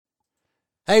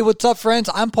Hey, what's up, friends?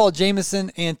 I'm Paul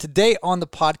Jameson, and today on the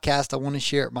podcast, I want to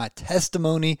share my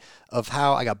testimony of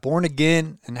how I got born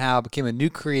again and how I became a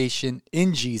new creation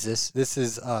in Jesus. This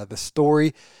is the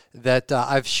story that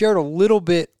I've shared a little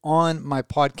bit on my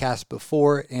podcast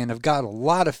before, and I've got a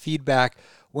lot of feedback.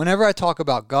 Whenever I talk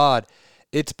about God,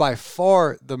 it's by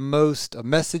far the most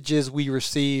messages we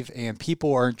receive, and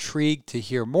people are intrigued to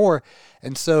hear more.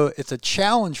 And so it's a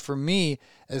challenge for me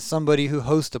as somebody who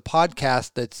hosts a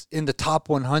podcast that's in the top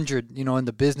 100, in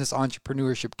the business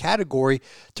entrepreneurship category,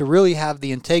 to really have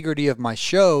the integrity of my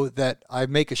show, that I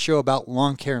make a show about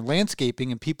lawn care and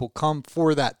landscaping and people come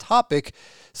for that topic.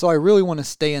 So I really want to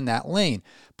stay in that lane.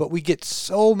 But we get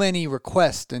so many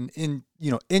requests and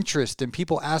interest and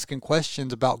people asking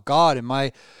questions about God and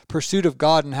my pursuit of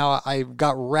God and how I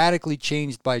got radically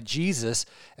changed by Jesus.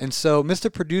 And so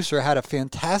Mr. Producer had a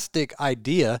fantastic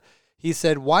idea. He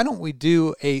said, why don't we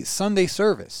do a Sunday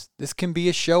service? This can be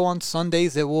a show on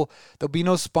Sundays. There'll be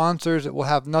no sponsors. It will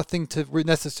have nothing to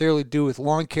necessarily do with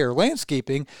lawn care or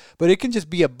landscaping, but it can just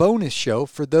be a bonus show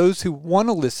for those who want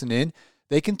to listen in.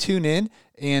 They can tune in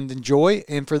and enjoy.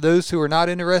 And for those who are not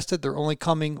interested, they're only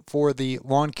coming for the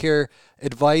lawn care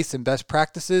advice and best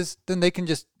practices, then they can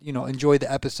just, enjoy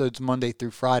the episodes Monday through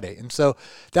Friday. And so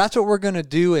that's what we're going to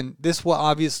do. And this will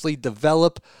obviously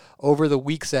develop over the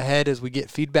weeks ahead as we get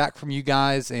feedback from you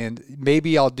guys. And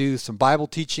maybe I'll do some Bible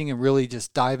teaching and really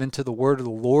just dive into the word of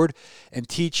the Lord and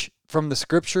teach from the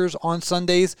scriptures on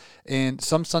Sundays. And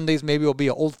some Sundays maybe it'll be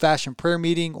an old-fashioned prayer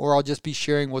meeting, or I'll just be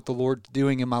sharing what the Lord's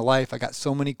doing in my life. I got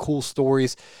so many cool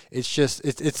stories. It's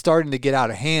starting to get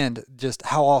out of hand just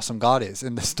how awesome God is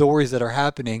and the stories that are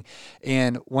happening.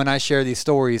 And when I share these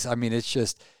stories,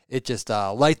 it just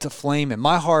lights a flame in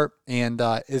my heart and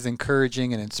is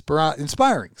encouraging and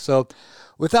inspiring. So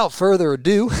without further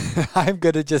ado, I'm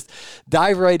going to just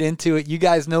dive right into it. You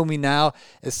guys know me now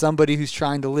as somebody who's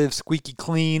trying to live squeaky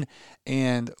clean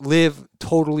and live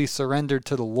totally surrendered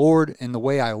to the Lord in the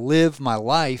way I live my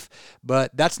life,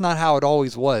 but that's not how it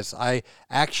always was. I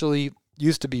actually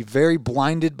used to be very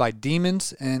blinded by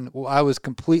demons, and I was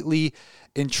completely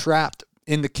entrapped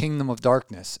in the kingdom of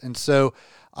darkness. And so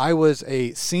I was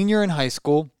a senior in high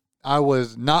school. I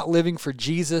was not living for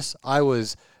Jesus. I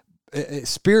was,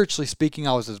 spiritually speaking,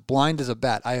 I was as blind as a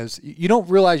bat. You don't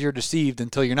realize you're deceived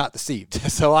until you're not deceived.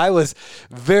 So I was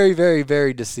very, very,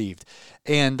 very deceived.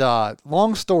 And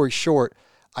long story short,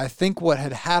 I think what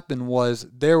had happened was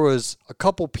there was a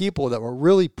couple people that were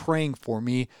really praying for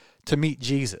me to meet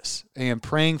Jesus and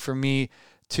praying for me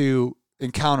to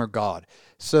encounter God.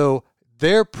 So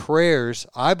their prayers,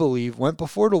 I believe, went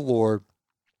before the Lord,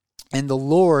 and the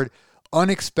Lord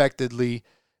unexpectedly,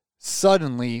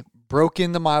 suddenly broke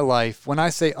into my life. When I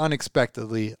say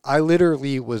unexpectedly, I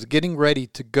literally was getting ready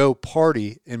to go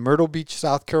party in Myrtle Beach,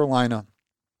 South Carolina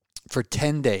for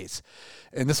 10 days.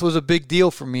 And this was a big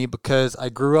deal for me because I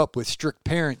grew up with strict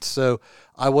parents, so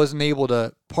I wasn't able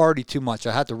to party too much.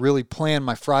 I had to really plan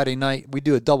my Friday night. We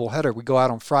do a doubleheader. We go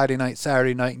out on Friday night,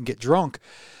 Saturday night, and get drunk.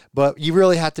 But you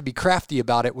really had to be crafty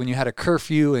about it when you had a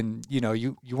curfew and,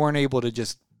 you weren't able to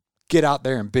just get out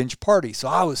there and binge party. So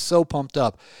I was so pumped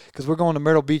up because we're going to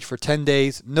Myrtle Beach for 10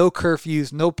 days, no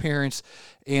curfews, no parents.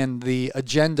 And the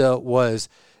agenda was,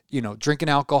 drinking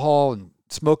alcohol and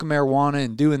smoking marijuana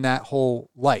and doing that whole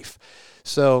life.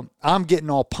 So I'm getting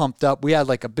all pumped up. We had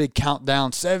like a big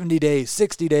countdown, 70 days,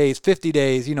 60 days, 50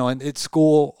 days, and at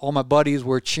school, all my buddies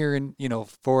were cheering,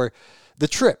 for the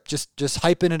trip, just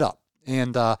hyping it up.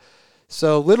 And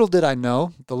so little did I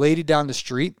know, the lady down the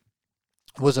street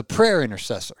was a prayer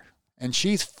intercessor. And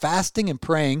she's fasting and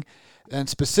praying, and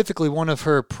specifically one of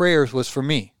her prayers was for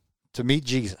me to meet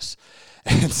Jesus.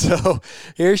 And so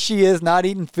here she is, not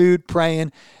eating food,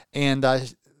 praying. And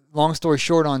long story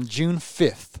short, on June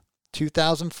 5th,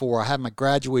 2004, I had my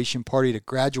graduation party to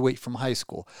graduate from high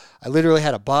school. I literally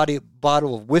had a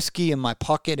bottle of whiskey in my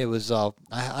pocket. It was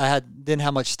didn't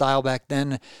have much style back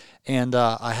then, and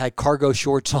I had cargo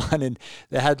shorts on, and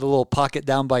they had the little pocket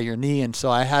down by your knee. And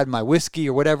so I had my whiskey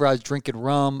or whatever. I was drinking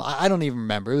rum. I don't even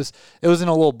remember. It was in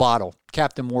a little bottle,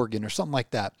 Captain Morgan or something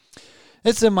like that.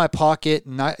 It's in my pocket,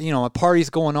 and my party's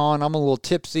going on. I'm a little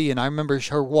tipsy, and I remember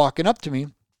her walking up to me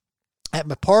at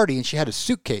my party, and she had a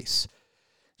suitcase.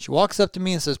 She walks up to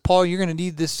me and says, "Paul, you're going to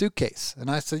need this suitcase."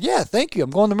 And I said, "Yeah, thank you. I'm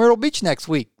going to Myrtle Beach next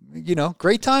week.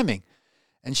 Great timing."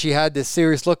 And she had this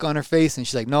serious look on her face, and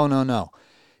she's like, No.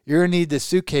 You're going to need this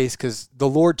suitcase because the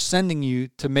Lord's sending you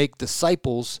to make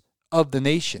disciples of the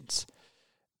nations.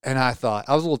 And I thought,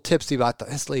 I was a little tipsy, but I thought,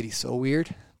 this lady's so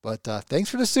weird. but thanks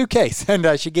for the suitcase.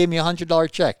 And she gave me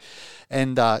 $100 check.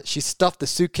 And she stuffed the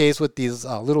suitcase with these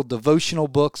little devotional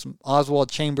books, Oswald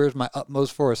Chambers, My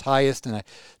Utmost for His Highest. And I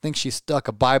think she stuck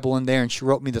a Bible in there, and she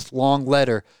wrote me this long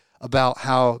letter about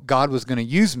how God was going to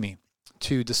use me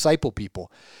to disciple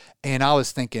people. And I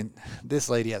was thinking, this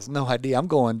lady has no idea. I'm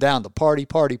going down to party.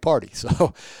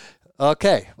 So,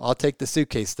 okay, I'll take the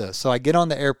suitcase though. So I get on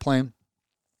the airplane.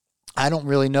 I don't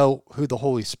really know who the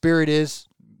Holy Spirit is.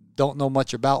 Don't know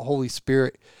much about Holy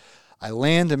Spirit. I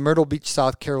land in Myrtle Beach,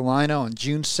 South Carolina on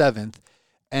June 7th,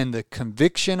 and the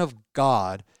conviction of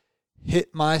God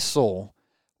hit my soul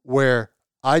where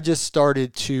I just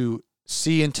started to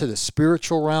see into the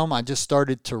spiritual realm. I just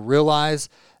started to realize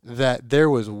that there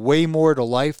was way more to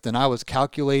life than I was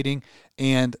calculating,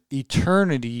 and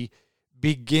eternity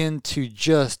began to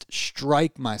just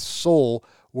strike my soul,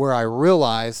 where I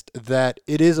realized that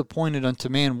it is appointed unto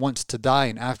man once to die,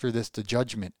 and after this the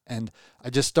judgment. And I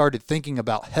just started thinking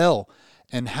about hell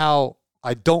and how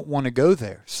I don't want to go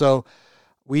there. So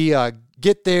we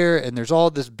get there, and there's all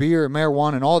this beer and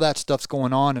marijuana and all that stuff's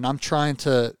going on, and I'm trying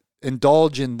to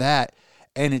indulge in that,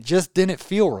 and it just didn't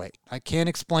feel right. I can't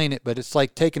explain it, but it's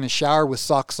like taking a shower with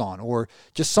socks on, or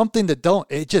just something that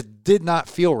it just did not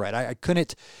feel right. I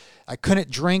couldn't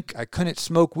drink. I couldn't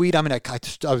smoke weed. I mean,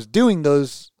 I was doing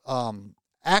those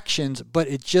actions, but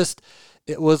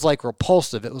it was like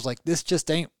repulsive. It was like, this just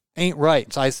ain't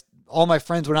right. So all my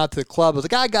friends went out to the club. I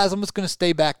was like, guys, I'm just going to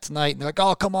stay back tonight. And they're like,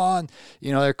 oh, come on.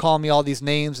 They're calling me all these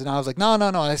names. And I was like, no.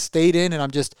 I stayed in, and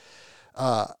I'm just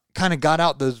kind of got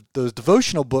out those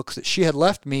devotional books that she had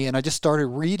left me, and I just started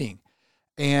reading.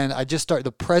 And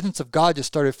the presence of God just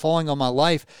started falling on my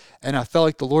life, and I felt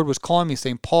like the Lord was calling me,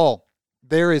 saying, Paul,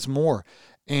 there is more.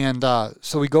 And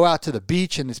so we go out to the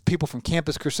beach, and these people from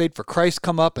Campus Crusade for Christ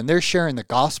come up, and they're sharing the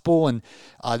gospel. And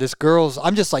I'm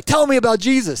just like, tell me about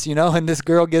Jesus, and this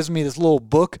girl gives me this little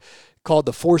book called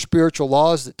The 4 Spiritual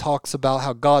Laws that talks about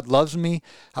how God loves me,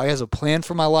 how He has a plan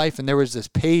for my life. And there was this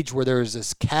page where there was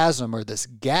this chasm, or this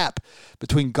gap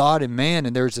between God and man,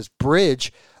 and there was this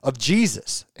bridge of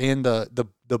Jesus. And the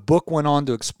book went on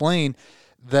to explain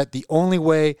that the only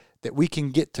way that we can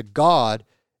get to God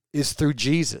is through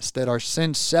Jesus, that our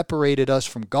sins separated us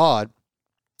from God,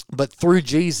 but through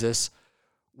Jesus,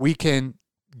 we can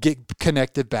get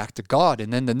connected back to God.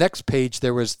 And then the next page,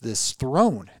 there was this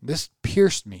throne. This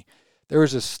pierced me. There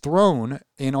was this throne,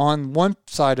 and on one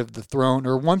side of the throne,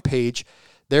 or one page,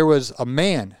 there was a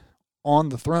man on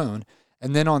the throne.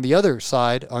 And then on the other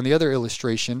side, on the other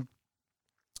illustration,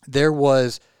 there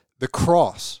was the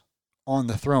cross on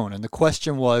the throne. And the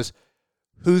question was,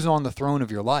 who's on the throne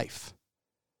of your life?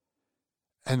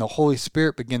 And the Holy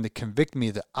Spirit began to convict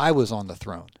me that I was on the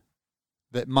throne,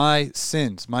 that my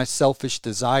sins, my selfish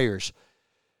desires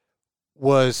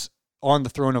was on the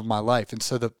throne of my life. And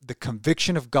so the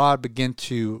conviction of God began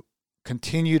to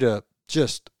continue to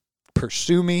just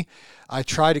pursue me. I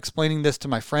tried explaining this to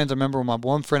my friends. I remember when my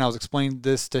one friend, I was explaining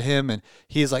this to him, and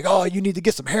he's like, oh, you need to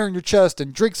get some hair in your chest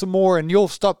and drink some more, and you'll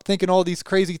stop thinking all these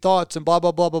crazy thoughts and blah,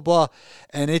 blah, blah, blah, blah.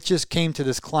 And it just came to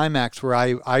this climax where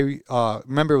I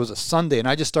remember it was a Sunday, and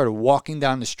I just started walking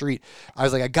down the street. I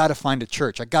was like, I got to find a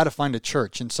church.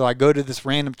 And so I go to this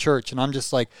random church, and I'm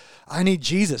just like, I need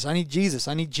Jesus.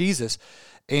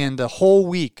 And the whole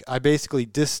week, I basically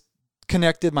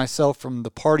disconnected myself from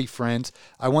the party friends.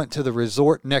 I went to the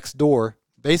resort next door.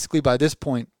 Basically, by this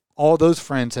point, all those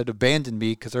friends had abandoned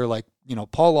me because they're like,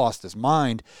 Paul lost his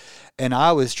mind, and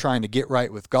I was trying to get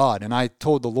right with God. And I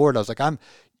told the Lord, I was like,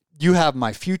 you have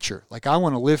my future. Like, I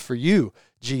want to live for you,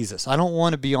 Jesus. I don't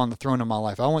want to be on the throne of my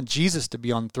life. I want Jesus to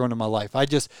be on the throne of my life. I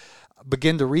just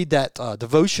began to read that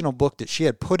devotional book that she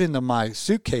had put into my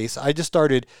suitcase. I just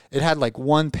started, it had like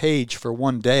one page for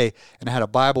one day, and it had a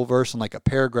Bible verse and like a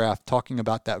paragraph talking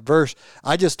about that verse.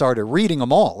 I just started reading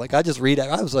them all. Like, I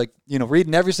was like,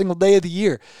 reading every single day of the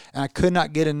year, and I could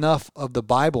not get enough of the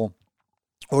Bible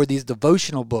or these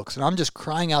devotional books. And I'm just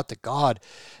crying out to God.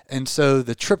 And so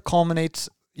the trip culminates,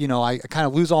 I kind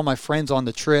of lose all my friends on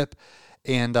the trip,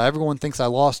 and everyone thinks I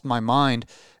lost my mind.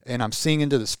 And I'm seeing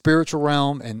into the spiritual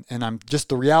realm, and I'm just,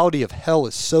 the reality of hell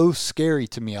is so scary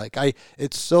to me. Like,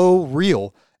 it's so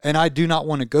real, and I do not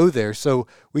want to go there. So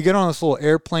we get on this little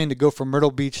airplane to go from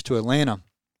Myrtle Beach to Atlanta.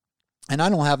 And I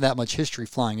don't have that much history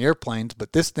flying airplanes,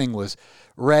 but this thing was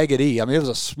raggedy. I mean, it was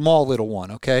a small little one,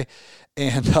 okay?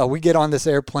 And we get on this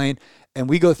airplane, and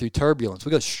we go through turbulence. We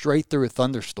go straight through a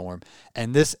thunderstorm.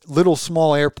 And this little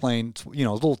small airplane,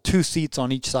 little 2 seats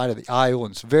on each side of the aisle,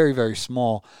 and it's very, very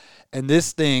small. And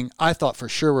this thing, I thought for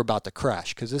sure we're about to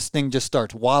crash because this thing just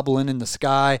starts wobbling in the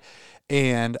sky.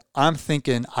 And I'm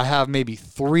thinking I have maybe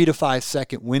 3 to 5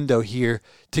 second window here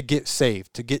to get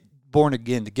saved, to get born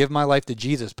again, to give my life to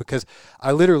Jesus, because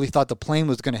I literally thought the plane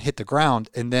was going to hit the ground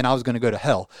and then I was going to go to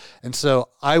hell. And so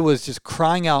I was just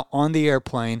crying out on the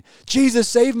airplane, Jesus,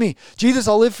 save me. Jesus,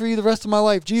 I'll live for you the rest of my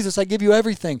life. Jesus, I give you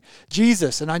everything.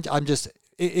 Jesus. And I'm just,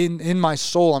 in my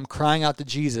soul, I'm crying out to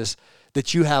Jesus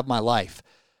that you have my life.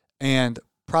 And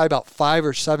probably about 5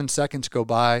 or 7 seconds go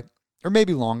by, or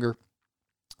maybe longer.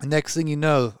 The next thing you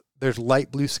know, there's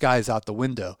light blue skies out the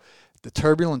window. The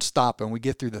turbulence stopped and we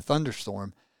get through the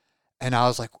thunderstorm. And I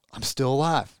was like, I'm still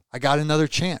alive. I got another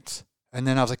chance. And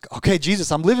then I was like, okay,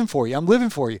 Jesus, I'm living for you. I'm living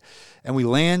for you. And we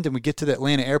land and we get to the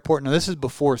Atlanta airport. Now, this is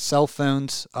before cell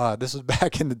phones. This was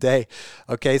back in the day.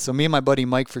 Okay, so me and my buddy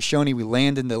Mike Frashoni, we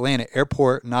land in the Atlanta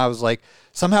airport. And I was like,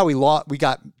 somehow we lost, we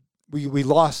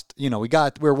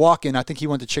were walking. I think he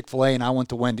went to Chick-fil-A and I went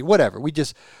to Wendy, whatever. We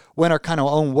just went our kind of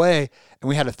own way and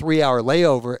we had a 3-hour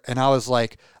layover. And I was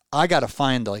like, I got to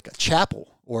find like a chapel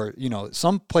or,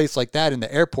 some place like that in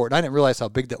the airport. And I didn't realize how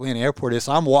big the Atlanta airport is.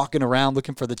 So I'm walking around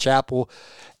looking for the chapel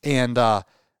and,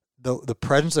 the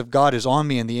presence of God is on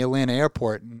me in the Atlanta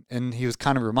airport. And he was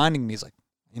kind of reminding me, he's like,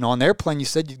 on the airplane, you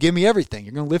said you'd give me everything.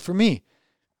 You're going to live for me.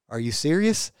 Are you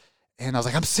serious? And I was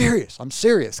like, I'm serious.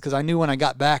 Because I knew when I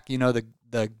got back,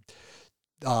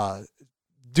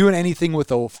 doing anything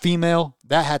with a female,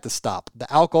 that had to stop.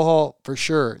 The alcohol, for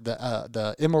sure.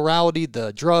 The immorality,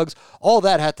 the drugs, all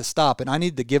that had to stop. And I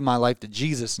needed to give my life to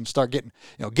Jesus and start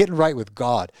getting right with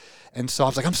God. And so I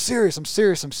was like, I'm serious.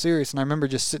 And I remember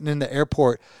just sitting in the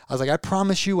airport. I was like, I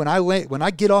promise you, when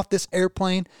I get off this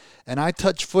airplane and I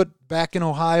touch foot back in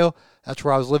Ohio, that's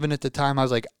where I was living at the time. I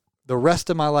was like, the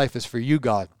rest of my life is for you,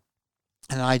 God.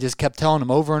 And I just kept telling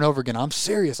him over and over again, I'm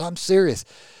serious.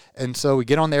 And so we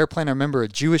get on the airplane. I remember a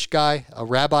Jewish guy, a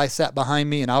rabbi, sat behind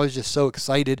me, and I was just so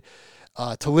excited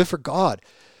to live for God.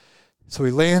 So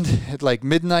we land at like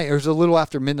midnight. It was a little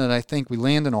after midnight, I think. We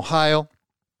land in Ohio,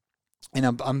 and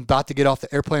I'm about to get off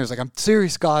the airplane. I was like, I'm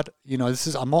serious, God.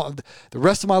 The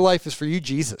rest of my life is for you,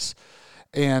 Jesus.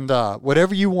 And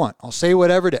whatever you want. I'll say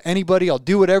whatever to anybody. I'll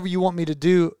do whatever you want me to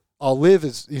do. I'll live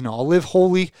I'll live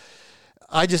holy.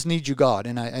 I just need you, God.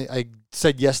 And I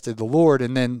said yes to the Lord,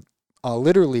 and then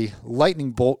literally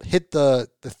lightning bolt hit the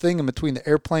thing in between the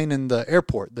airplane and the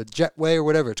airport, the jetway or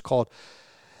whatever it's called.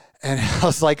 And I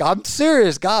was like, I'm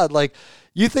serious, God. Like,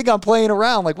 you think I'm playing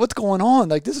around? Like, what's going on?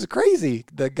 Like, this is crazy.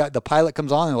 The pilot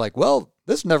comes on and they're like, well,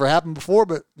 this never happened before,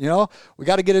 but we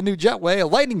got to get a new jetway. A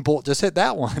lightning bolt just hit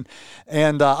that one.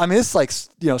 And it's like,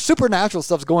 supernatural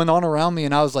stuff's going on around me.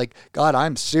 And I was like, God,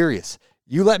 I'm serious.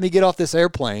 You let me get off this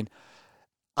airplane.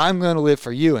 I'm going to live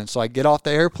for you. And so I get off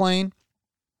the airplane,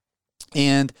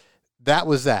 and that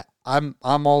was that. I'm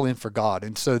all in for God.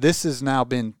 And so this has now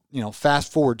been,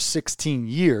 fast forward 16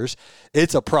 years.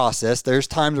 It's a process. There's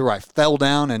times where I fell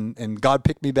down and God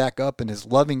picked me back up, and his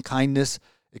loving kindness,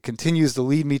 it continues to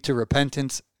lead me to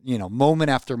repentance,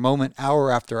 moment after moment, hour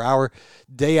after hour,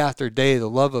 day after day. The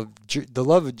love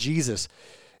of Jesus,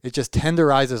 it just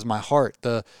tenderizes my heart.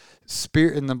 The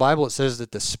Spirit in the Bible, it says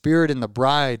that the Spirit and the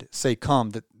bride say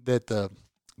come, that the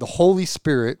Holy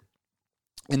Spirit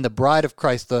and the bride of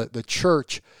Christ, the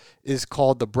church is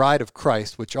called the bride of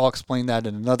Christ, which I'll explain that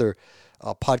in another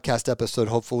podcast episode,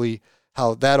 hopefully,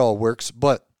 how that all works.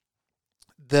 But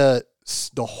the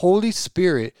Holy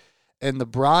Spirit and the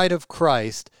bride of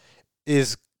Christ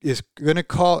is going to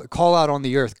call out on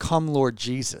the earth, come Lord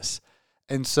Jesus.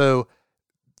 And so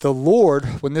the Lord,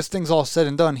 when this thing's all said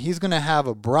and done, he's going to have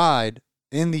a bride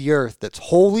in the earth that's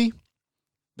holy,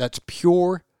 that's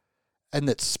pure, and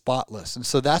that's spotless. And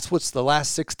so that's what's the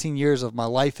last 16 years of my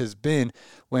life has been.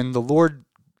 When the Lord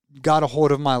got a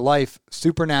hold of my life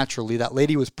supernaturally, that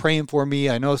lady was praying for me.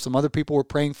 I know some other people were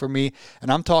praying for me.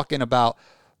 And I'm talking about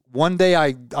one day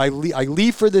I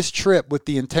leave for this trip with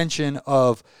the intention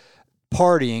of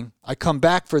partying. I come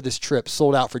back for this trip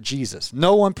sold out for Jesus.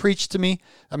 No one preached to me.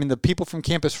 The people from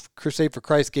Campus Crusade for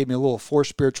Christ gave me a little 4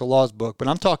 Spiritual Laws book, but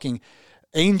I'm talking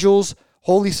angels,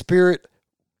 Holy Spirit.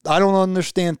 I don't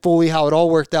understand fully how it all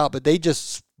worked out, but they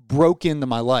just broke into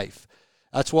my life.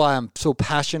 That's why I'm so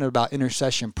passionate about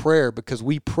intercession prayer, because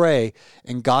we pray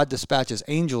and God dispatches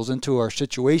angels into our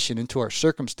situation, into our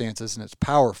circumstances, and it's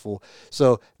powerful.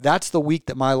 So that's the week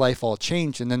that my life all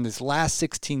changed. And then this last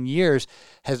 16 years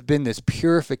has been this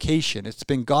purification. It's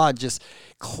been God just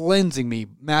cleansing me.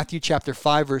 Matthew chapter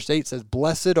 5, verse 8 says,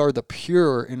 "Blessed are the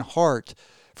pure in heart,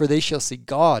 for they shall see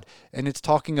God." And it's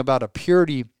talking about a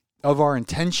purity of our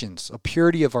intentions, a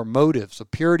purity of our motives, a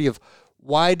purity of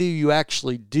why do you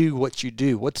actually do what you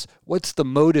do? What's the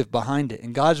motive behind it?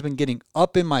 And God's been getting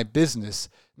up in my business,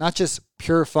 not just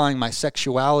purifying my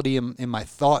sexuality and my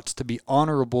thoughts to be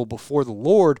honorable before the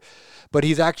Lord, but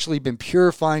he's actually been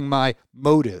purifying my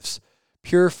motives,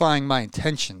 purifying my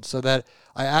intentions, so that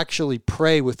I actually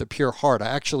pray with a pure heart. I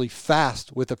actually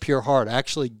fast with a pure heart. I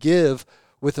actually give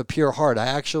with a pure heart. I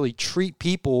actually treat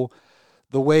people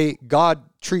the way God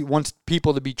wants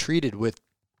people to be treated, with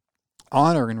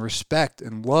honor and respect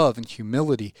and love and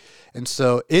humility. And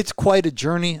so it's quite a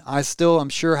journey. I'm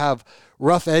sure have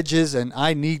rough edges, and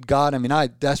I need God. I mean, I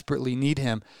desperately need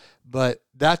him. But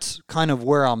that's kind of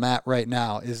where I'm at right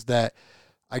now, is that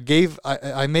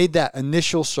I made that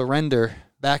initial surrender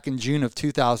back in June of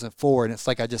 2004, and it's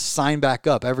like I just sign back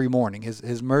up every morning.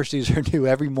 His mercies are new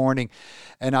every morning,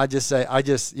 and I just say,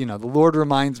 the Lord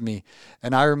reminds me,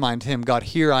 and I remind him, God,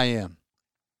 here I am.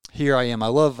 Here I am. I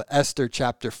love Esther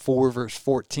chapter 4, verse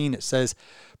 14. It says,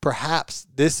 perhaps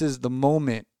this is the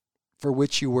moment for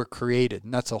which you were created.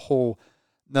 And that's a whole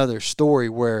another story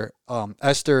where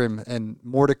Esther and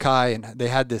Mordecai, and they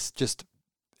had this just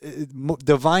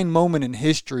divine moment in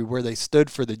history where they stood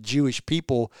for the Jewish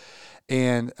people.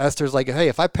 And Esther's like, hey,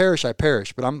 if I perish, I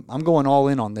perish, but I'm going all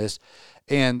in on this.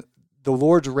 And the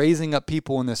Lord's raising up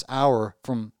people in this hour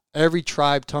from every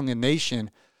tribe, tongue, and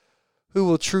nation who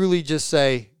will truly just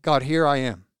say, God, here I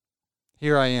am.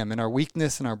 Here I am. In our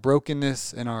weakness and our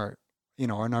brokenness and our, in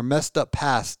our messed up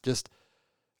past, just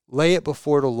lay it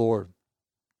before the Lord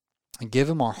and give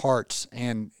him our hearts,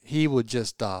 and he would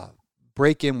just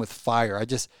break in with fire. I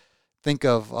just think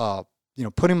of,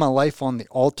 putting my life on the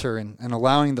altar and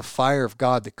allowing the fire of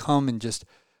God to come and just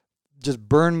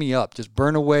burn me up, just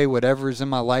burn away whatever is in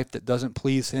my life that doesn't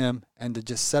please him, and to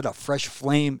just set a fresh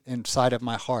flame inside of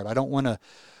my heart. I don't want to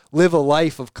live a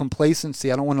life of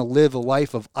complacency. I don't want to live a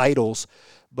life of idols,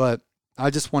 but I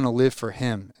just want to live for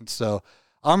him. And so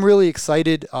I'm really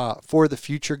excited for the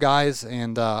future, guys,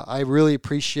 and I really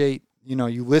appreciate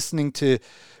you listening to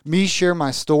me share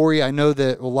my story. I know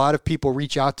that a lot of people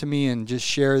reach out to me and just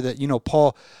share that,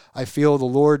 Paul, I feel the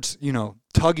Lord's,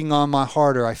 tugging on my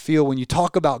heart, or I feel when you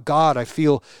talk about God, I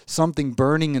feel something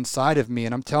burning inside of me.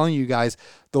 And I'm telling you guys,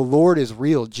 the Lord is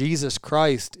real. Jesus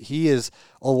Christ, he is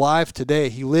alive today.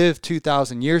 He lived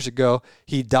 2,000 years ago.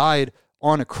 He died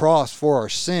on a cross for our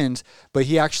sins, but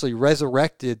he actually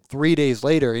resurrected 3 days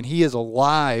later, and he is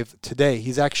alive today.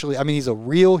 He's a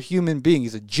real human being.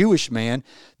 He's a Jewish man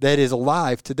that is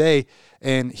alive today,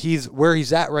 and where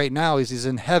he's at right now is he's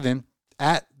in heaven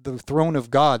at the throne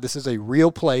of God. This is a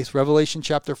real place. Revelation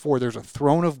chapter 4, there's a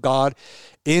throne of God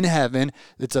in heaven.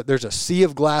 There's a sea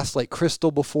of glass like crystal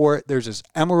before it. There's this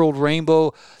emerald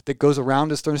rainbow that goes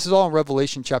around his throne. This is all in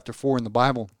Revelation chapter 4 in the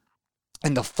Bible.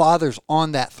 And the Father's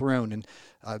on that throne.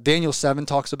 And Daniel 7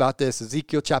 talks about this.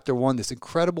 Ezekiel chapter 1, this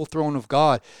incredible throne of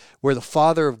God where the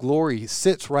Father of glory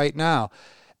sits right now.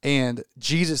 And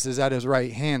Jesus is at his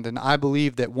right hand. And I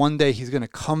believe that one day he's going to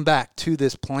come back to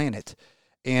this planet.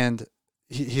 And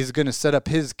he's going to set up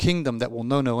his kingdom that will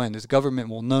know no end. His government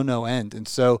will know no end. And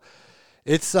so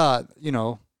it's, not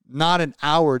an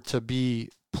hour to be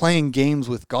playing games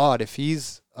with God. If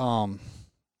he's, I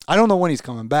don't know when he's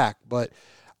coming back, but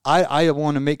I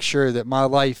want to make sure that my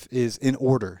life is in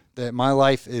order, that my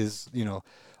life is,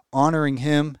 honoring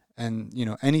him, and,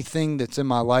 anything that's in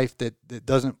my life that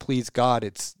doesn't please God,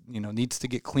 it's, needs to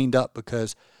get cleaned up,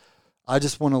 because I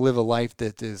just want to live a life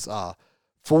that is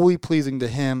fully pleasing to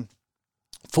him,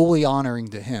 fully honoring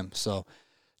to him. So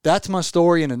that's my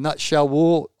story in a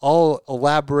nutshell. I'll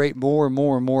elaborate more and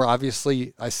more and more.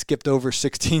 Obviously, I skipped over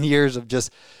 16 years of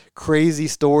just crazy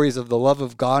stories of the love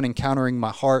of God encountering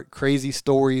my heart, crazy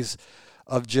stories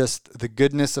of just the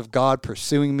goodness of God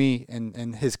pursuing me,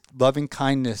 and his loving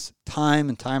kindness time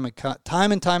and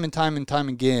time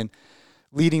again,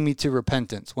 leading me to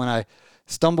repentance. When I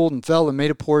stumbled and fell and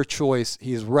made a poor choice,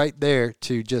 he is right there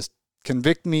to just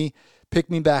convict me, pick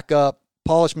me back up,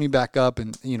 polish me back up,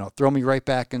 and throw me right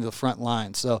back into the front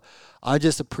line. So I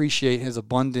just appreciate his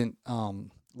abundant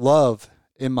love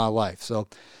in my life. So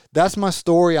that's my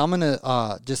story. I'm going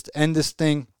to just end this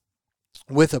thing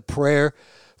with a prayer.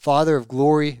 Father of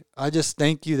glory, I just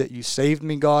thank you that you saved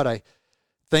me, God. I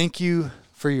thank you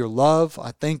for your love.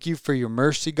 I thank you for your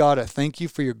mercy, God. I thank you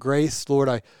for your grace, Lord.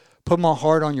 I put my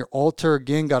heart on your altar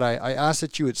again, God. I ask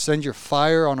that you would send your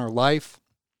fire on our life.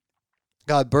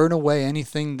 God, burn away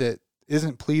anything that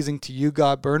isn't pleasing to you,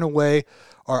 God. Burn away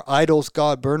our idols,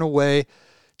 God. Burn away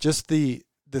just the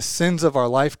sins of our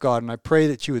life, God. And I pray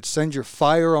that you would send your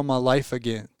fire on my life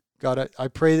again. God, I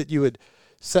pray that you would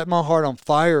set my heart on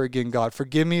fire again, God.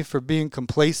 Forgive me for being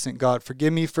complacent, God.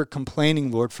 Forgive me for complaining,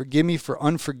 Lord. Forgive me for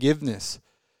unforgiveness.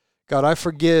 God, I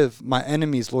forgive my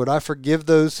enemies, Lord. I forgive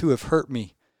those who have hurt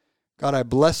me. God, I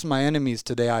bless my enemies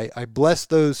today. I bless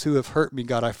those who have hurt me,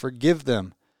 God. I forgive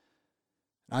them.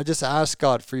 I just ask,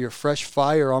 God, for your fresh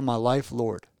fire on my life,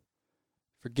 Lord.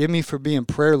 Forgive me for being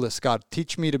prayerless, God.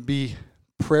 Teach me to be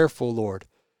prayerful, Lord.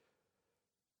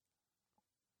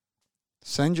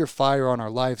 Send your fire on our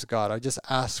lives, God. I just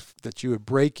ask that you would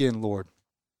break in, Lord.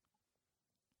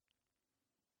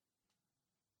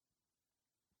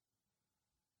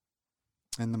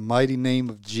 In the mighty name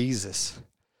of Jesus.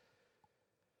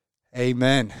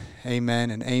 Amen, amen,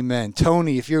 and amen.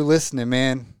 Tony, if you're listening,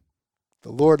 man,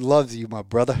 the Lord loves you, my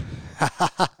brother.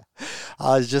 I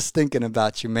was just thinking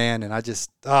about you, man, and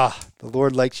the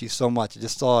Lord likes you so much. I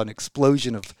just saw an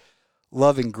explosion of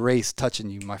love and grace touching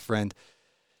you, my friend.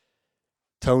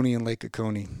 Tony in Lake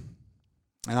Oconee.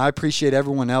 And I appreciate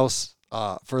everyone else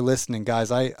for listening, guys.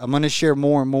 I'm going to share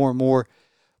more and more and more,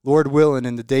 Lord willing,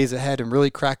 in the days ahead and really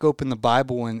crack open the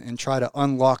Bible and try to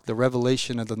unlock the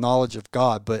revelation of the knowledge of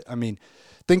God. But, I mean,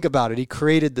 think about it. He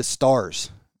created the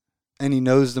stars, and he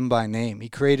knows them by name. He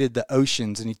created the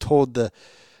oceans, and he told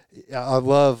I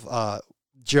love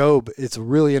Job. It's a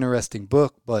really interesting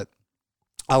book, but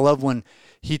I love when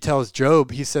he tells Job,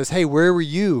 he says, hey, where were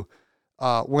you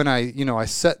when I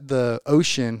set the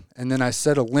ocean and then I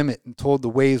set a limit and told the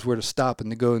waves where to stop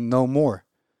and to go no more?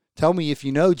 Tell me if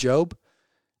you know, Job.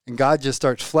 And God just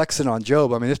starts flexing on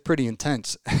Job. I mean, it's pretty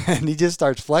intense. And he just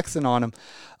starts flexing on him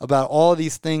about all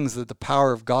these things that the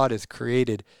power of God has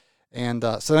created. And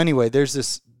so anyway, there's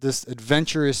this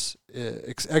adventurous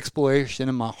exploration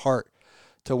in my heart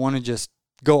to want to just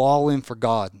go all in for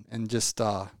God and just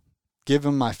give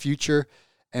him my future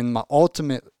and my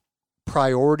ultimate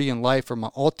priority in life, or my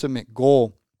ultimate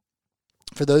goal.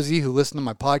 For those of you who listen to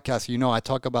my podcast, I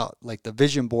talk about like the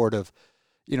vision board of,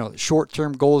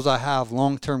 short-term goals I have,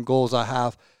 long-term goals I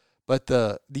have, but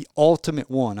the ultimate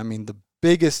one, I mean, the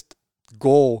biggest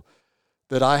goal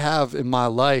that I have in my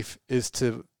life is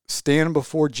to stand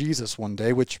before Jesus one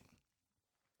day, which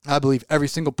I believe every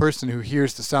single person who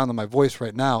hears the sound of my voice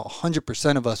right now,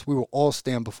 100% of us, we will all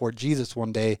stand before Jesus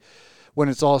one day when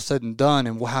it's all said and done,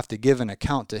 and we'll have to give an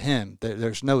account to him.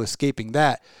 There's no escaping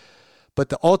that. But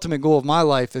the ultimate goal of my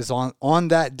life is on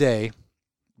that day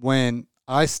when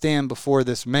I stand before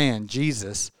this man,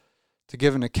 Jesus, to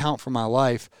give an account for my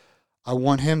life. I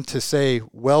want him to say,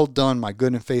 well done, my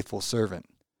good and faithful servant.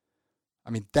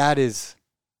 I mean, that is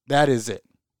it.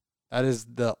 That is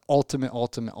the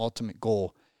ultimate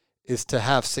goal, is to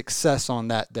have success on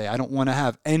that day. I don't want to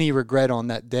have any regret on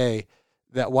that day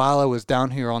that while I was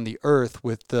down here on the earth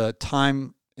with the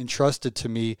time entrusted to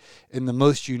me in the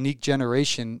most unique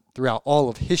generation throughout all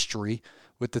of history,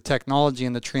 with the technology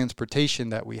and the transportation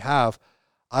that we have,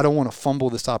 I don't want to fumble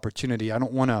this opportunity. I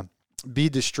don't want to be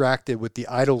distracted with the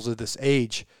idols of this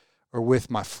age or with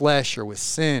my flesh or with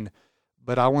sin,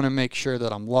 but I want to make sure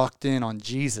that I'm locked in on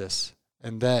Jesus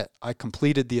and that I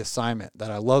completed the assignment,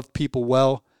 that I loved people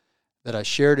well, that I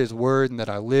shared his word, and that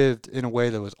I lived in a way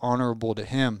that was honorable to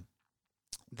him,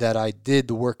 that I did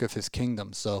the work of his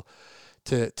kingdom. So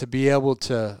to be able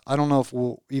to, I don't know if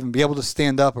we'll even be able to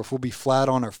stand up, or if we'll be flat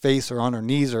on our face or on our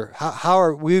knees, or how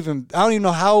are we even, I don't even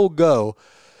know how it will go,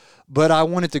 but I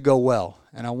want it to go well.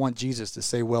 And I want Jesus to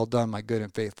say, well done, my good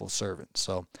and faithful servant.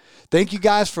 So thank you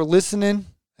guys for listening,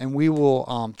 and we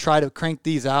will try to crank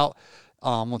these out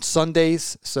on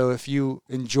Sundays. So if you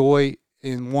enjoy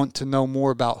and want to know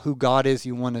more about who God is,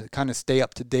 you want to kind of stay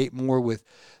up to date more with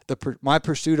my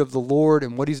pursuit of the Lord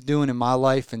and what he's doing in my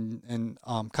life, and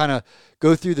kind of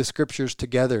go through the scriptures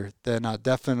together, then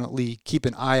definitely keep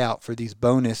an eye out for these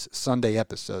bonus Sunday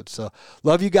episodes. So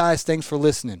love you guys. Thanks for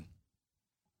listening.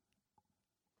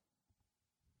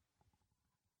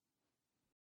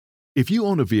 If you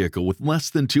own a vehicle with less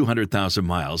than 200,000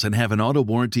 miles and have an auto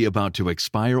warranty about to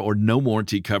expire or no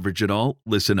warranty coverage at all,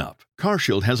 listen up.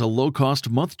 CarShield has a low-cost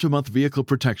month-to-month vehicle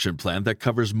protection plan that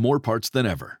covers more parts than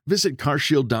ever. Visit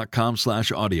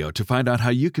carshield.com/audio to find out how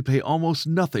you could pay almost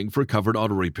nothing for covered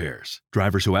auto repairs.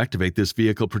 Drivers who activate this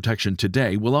vehicle protection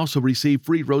today will also receive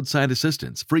free roadside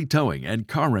assistance, free towing, and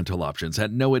car rental options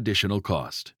at no additional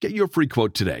cost. Get your free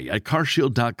quote today at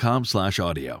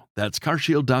carshield.com/audio. That's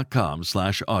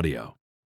carshield.com/audio.